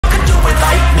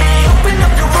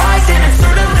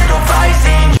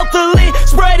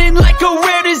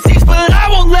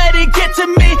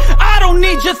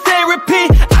your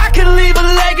therapy. I can leave a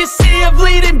legacy of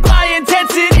leading by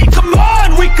intensity. Come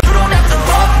on, we could. You don't have to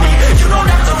love me, you don't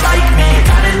have to like me.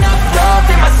 Got enough love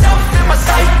in myself and my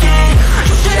psyche.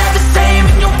 You should have the same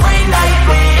in your brain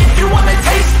nightly. If you wanna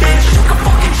taste it, you can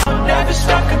fucking never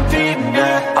stop competing,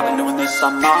 yeah. I've been doing this,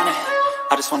 I'm on it.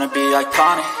 I just wanna be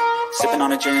iconic. Sipping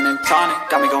on a gin and tonic.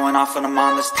 Got me going off when I'm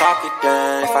on this topic,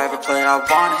 yeah. If I ever play, I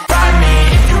want it. Find me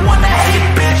if you wanna hate,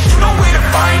 bitch. You know where to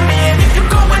find me. And if you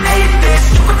go and hate this,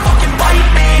 you can fucking bite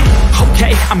me.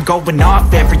 Okay, I'm going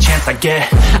off every chance I get.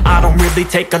 I don't really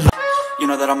take a look. You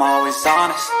know that I'm always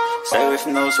honest. Stay away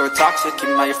from those who are toxic. Keep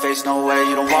them out your face, no way,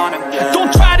 you don't want them, yeah.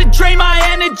 Don't try to drain my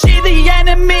energy. The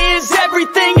enemy is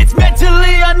everything. It's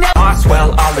mentally lost,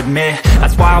 well, I'll admit.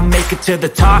 That's why I'll make it to the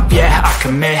top, yeah, I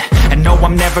commit. And no,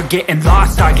 I'm never getting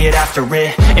lost, I get after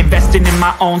it. Investing in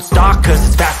my own stock, cause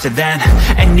it's faster than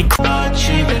any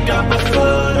achievement. Got my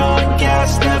foot on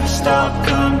gas, never stop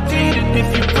competing.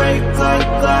 If you break like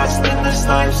glass, then this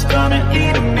life's gonna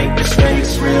eat 'em. Make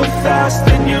mistakes real fast,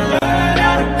 then you learn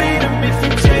how to beat 'em. If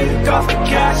you take off the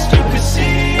cast, you can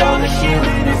see all the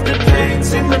healing. If the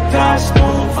pain's in the past,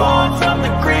 move on from the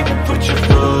grave and put your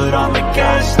foot on the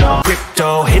gas. No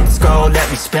crypto hits go, let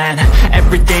me spend.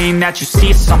 Everything that you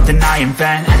see is something I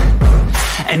invent.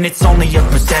 And it's only a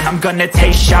percent. I'm gonna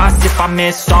take shots. If I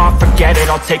miss all, forget it.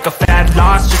 I'll take a fat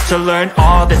loss just to learn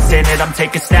all that's in it. I'm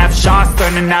taking snapshots,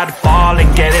 learning how to fall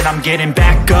and get it. I'm getting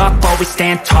back up, always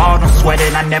stand tall, don't sweat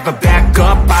it. I never back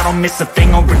up, I don't miss a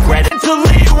thing or regret it.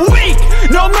 Mentally weak,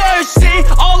 no mercy.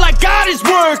 All I got is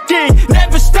working.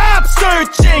 Never stop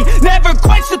searching, never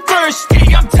quench the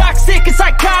thirsty. I'm toxic and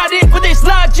psychotic with this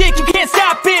logic. You can't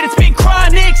stop it, it's been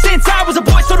chronic since I was a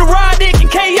boy, so neurotic and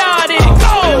chaotic.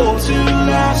 Go!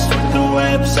 With the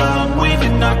webs I'm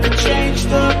weaving, I could change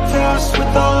the past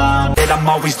with all I'm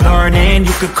always learning,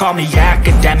 you could call me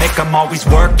academic. I'm always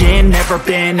working, never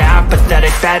been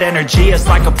apathetic. That energy is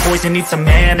like a poison, needs some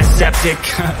antiseptic.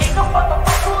 Ain't no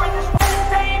motherfucker in this world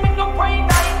same in your brain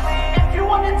nightly. If you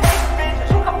wanna take bitch,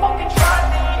 you can fucking try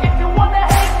me. If you wanna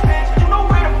hate bitch, you know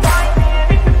where to find me.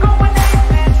 And if you go and hate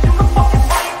bitch, you can fucking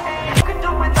fight me. You can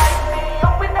do it like me,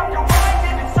 open up your mind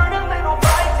and insert a little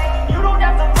rising. You don't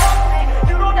have to love me,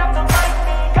 you don't have to like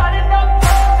me. Got enough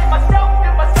love in myself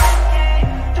and my psyche.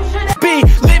 You should be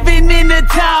living in a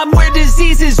time where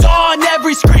disease is on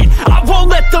every screen. I won't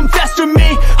let them fester me,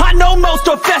 I know most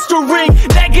are festering.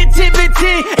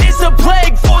 Negativity is a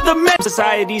plague for the men.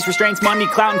 Society's restraints, money,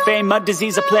 clout, and fame. A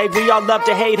disease, a plague, we all love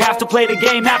to hate. Have to play the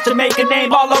game, have to make a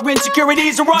name. All our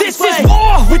insecurities are on display. This is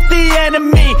war with the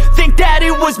enemy, think that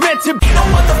it was meant to be. No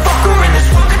motherfucker in this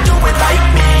world could do it like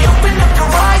me. Open up your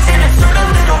eyes and